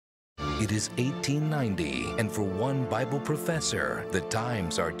It is 1890, and for one Bible professor, the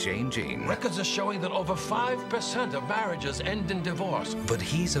times are changing. Records are showing that over 5% of marriages end in divorce. But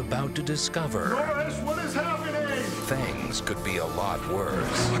he's about to discover Norris, what is happening? things could be a lot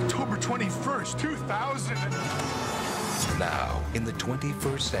worse. October 21st, 2000. Now, in the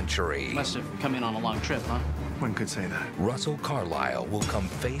 21st century, Must have come in on a long trip, huh? One could say that. Russell Carlisle will come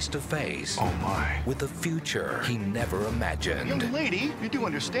face to face Oh my. with a future he never imagined. Young lady, you do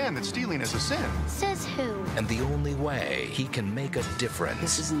understand that stealing is a sin. Says who? And the only way he can make a difference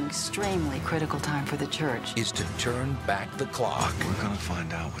This is an extremely critical time for the church. is to turn back the clock. We're gonna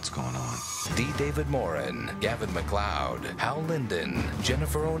find out what's going on. D. David Morin, Gavin McLeod, Hal Linden,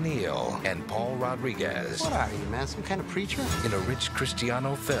 Jennifer O'Neill, and Paul Rodriguez What are you, man? Some kind of preacher? in a rich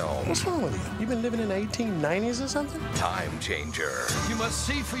Cristiano film, What's wrong with you? You been living in the 1890s or something? Time Changer. You must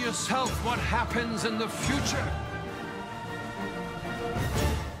see for yourself what happens in the future.